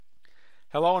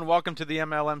Hello and welcome to the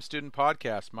MLM Student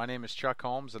Podcast. My name is Chuck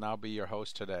Holmes and I'll be your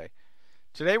host today.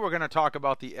 Today we're going to talk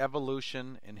about the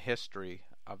evolution and history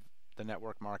of the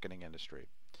network marketing industry.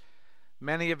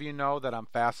 Many of you know that I'm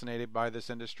fascinated by this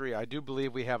industry. I do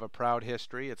believe we have a proud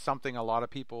history. It's something a lot of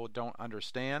people don't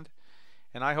understand,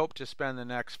 and I hope to spend the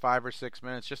next 5 or 6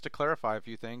 minutes just to clarify a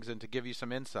few things and to give you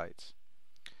some insights.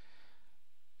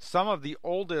 Some of the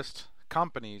oldest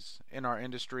companies in our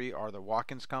industry are the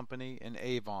Watkins Company and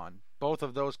Avon. Both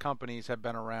of those companies have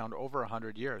been around over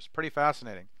 100 years. Pretty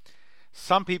fascinating.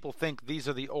 Some people think these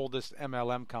are the oldest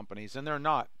MLM companies, and they're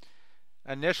not.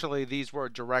 Initially, these were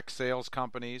direct sales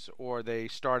companies, or they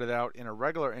started out in a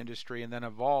regular industry and then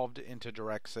evolved into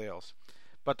direct sales.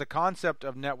 But the concept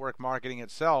of network marketing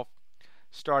itself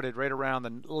started right around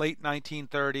the late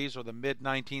 1930s or the mid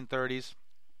 1930s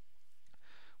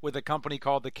with a company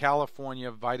called the California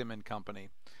Vitamin Company.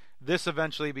 This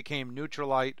eventually became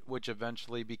Nutrilite, which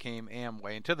eventually became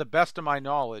Amway. And to the best of my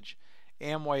knowledge,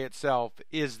 Amway itself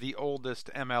is the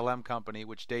oldest MLM company,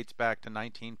 which dates back to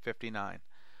 1959.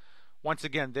 Once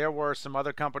again, there were some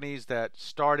other companies that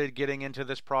started getting into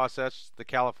this process, the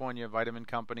California Vitamin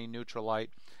Company, Nutrilite,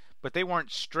 but they weren't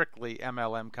strictly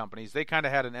MLM companies. They kind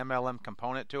of had an MLM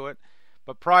component to it.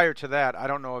 But prior to that, I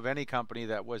don't know of any company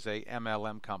that was a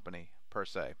MLM company per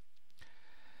se.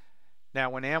 Now,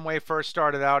 when Amway first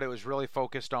started out, it was really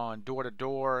focused on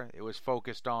door-to-door. It was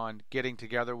focused on getting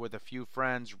together with a few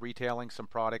friends, retailing some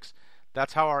products.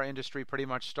 That's how our industry pretty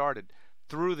much started.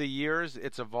 Through the years,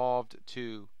 it's evolved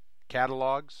to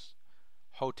catalogs,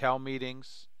 hotel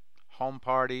meetings, home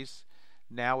parties.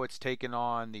 Now it's taken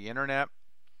on the internet.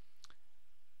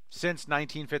 Since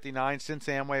 1959, since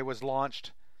Amway was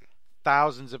launched,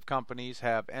 thousands of companies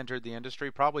have entered the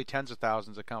industry, probably tens of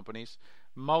thousands of companies.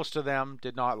 Most of them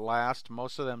did not last.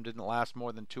 Most of them didn't last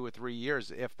more than 2 or 3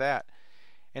 years, if that.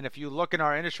 And if you look in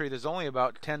our industry, there's only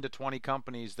about 10 to 20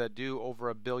 companies that do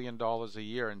over $1 billion a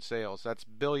year in sales. That's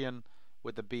billion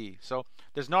with a B. So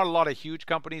there's not a lot of huge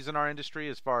companies in our industry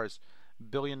as far as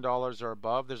 $1 billion or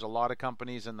above. There's a lot of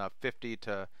companies in the $50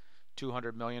 to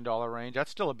 $200 million range.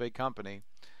 That's still a big company.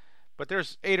 But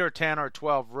there's 8 or 10 or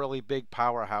 12 really big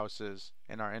powerhouses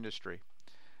in our industry.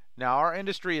 Now, our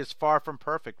industry is far from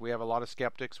perfect. We have a lot of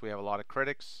skeptics. We have a lot of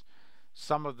critics.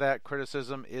 Some of that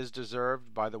criticism is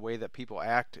deserved by the way that people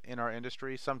act in our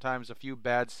industry. Sometimes a few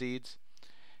bad seeds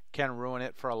can ruin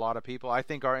it for a lot of people. I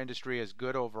think our industry is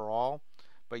good overall.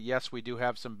 But yes, we do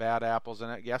have some bad apples in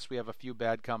it. Yes, we have a few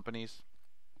bad companies.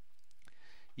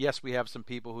 Yes, we have some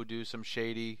people who do some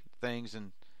shady things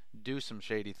and do some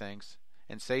shady things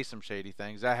and say some shady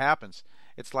things. That happens.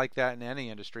 It's like that in any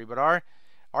industry. But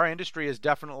our industry is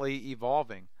definitely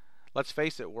evolving. Let's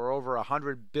face it, we're over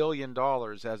 $100 billion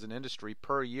as an industry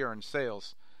per year in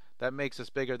sales. That makes us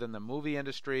bigger than the movie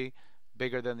industry,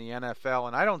 bigger than the NFL,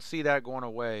 and I don't see that going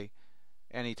away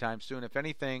anytime soon. If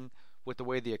anything, with the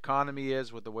way the economy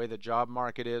is, with the way the job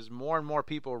market is, more and more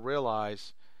people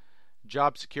realize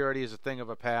job security is a thing of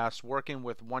a past. Working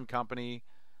with one company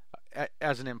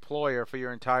as an employer for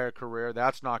your entire career,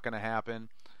 that's not going to happen.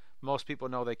 Most people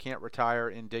know they can't retire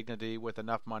in dignity with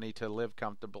enough money to live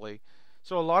comfortably.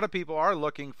 So a lot of people are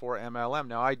looking for MLM.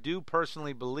 Now, I do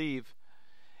personally believe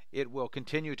it will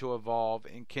continue to evolve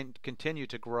and continue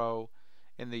to grow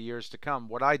in the years to come.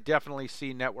 What I definitely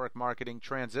see network marketing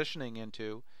transitioning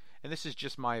into, and this is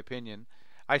just my opinion,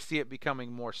 I see it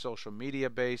becoming more social media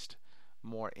based,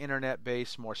 more internet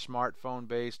based, more smartphone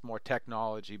based, more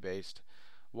technology based.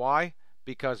 Why?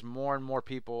 Because more and more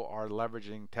people are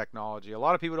leveraging technology. A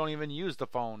lot of people don't even use the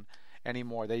phone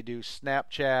anymore. They do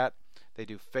Snapchat, they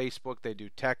do Facebook, they do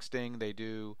texting, they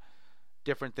do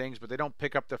different things, but they don't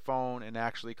pick up the phone and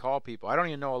actually call people. I don't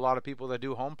even know a lot of people that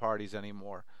do home parties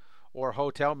anymore or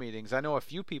hotel meetings. I know a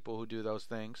few people who do those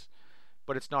things,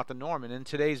 but it's not the norm. And in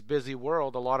today's busy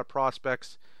world, a lot of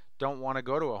prospects don't want to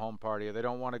go to a home party or they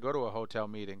don't want to go to a hotel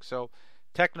meeting. So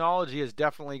technology is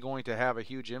definitely going to have a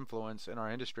huge influence in our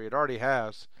industry. It already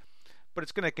has, but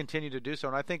it's going to continue to do so.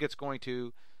 And I think it's going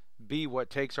to be what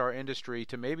takes our industry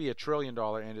to maybe $1 trillion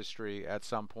industry at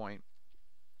some point.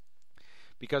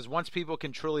 Because once people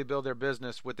can truly build their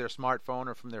business with their smartphone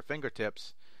or from their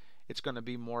fingertips, it's going to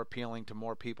be more appealing to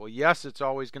more people. Yes, it's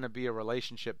always going to be a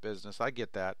relationship business. I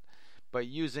get that. But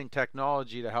using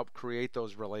technology to help create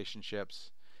those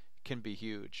relationships can be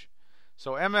huge.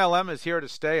 So MLM is here to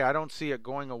stay. I don't see it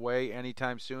going away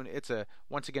anytime soon.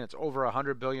 Once again, it's over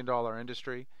 $100 billion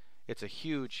industry. It's a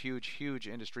huge, huge, huge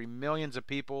industry. Millions of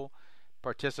people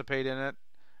participate in it.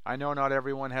 I know not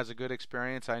everyone has a good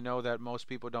experience. I know that most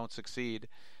people don't succeed.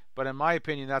 But in my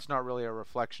opinion, that's not really a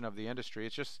reflection of the industry.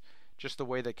 It's just the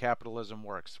way that capitalism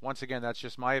works. Once again, that's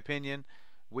just my opinion.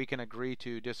 we can agree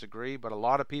to disagree, but a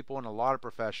lot of people in a lot of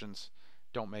professions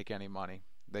don't make any money.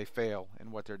 They fail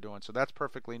in what they're doing. So that's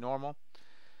perfectly normal.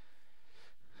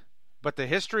 But the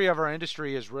history of our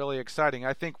industry is really exciting.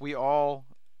 I think we all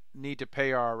need to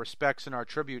pay our respects and our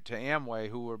tribute to Amway,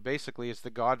 who basically is the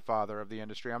godfather of the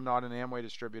industry. I'm not an Amway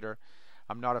distributor.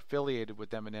 I'm not affiliated with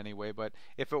them in any way. But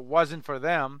if it wasn't for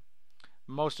them,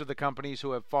 most of the companies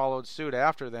who have followed suit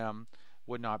after them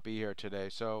would not be here today.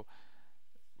 So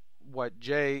what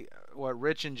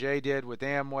Rich and Jay did with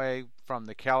Amway, from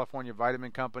the California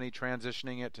Vitamin Company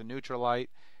transitioning it to Nutrilite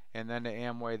and then to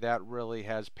Amway, that really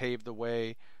has paved the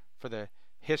way for the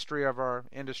history of our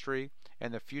industry,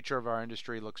 and the future of our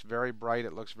industry looks very bright.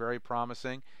 It looks very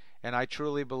promising, and I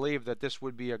truly believe that this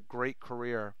would be a great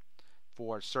career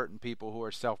for certain people who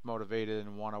are self-motivated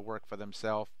and want to work for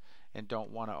themselves and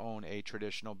don't want to own a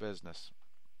traditional business.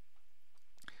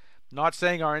 Not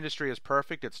saying our industry is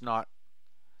perfect, it's not,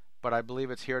 but I believe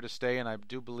it's here to stay, and I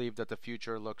do believe that the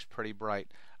future looks pretty bright.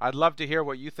 I'd love to hear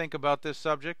what you think about this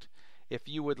subject. If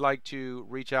you would like to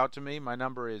reach out to me, my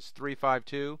number is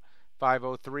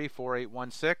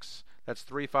 352-503-4816. That's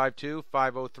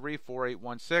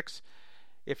 352-503-4816.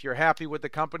 If you're happy with the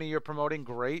company you're promoting,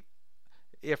 great.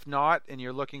 If not, and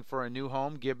you're looking for a new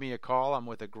home, give me a call. I'm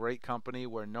with a great company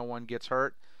where no one gets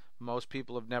hurt. Most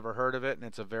people have never heard of it, and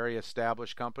it's a very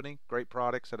established company. Great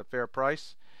products at a fair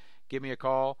price. Give me a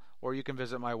call, or you can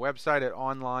visit my website at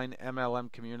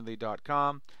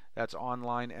onlinemlmcommunity.com. That's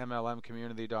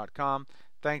onlinemlmcommunity.com.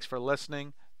 Thanks for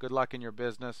listening. Good luck in your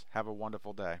business. Have a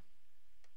wonderful day.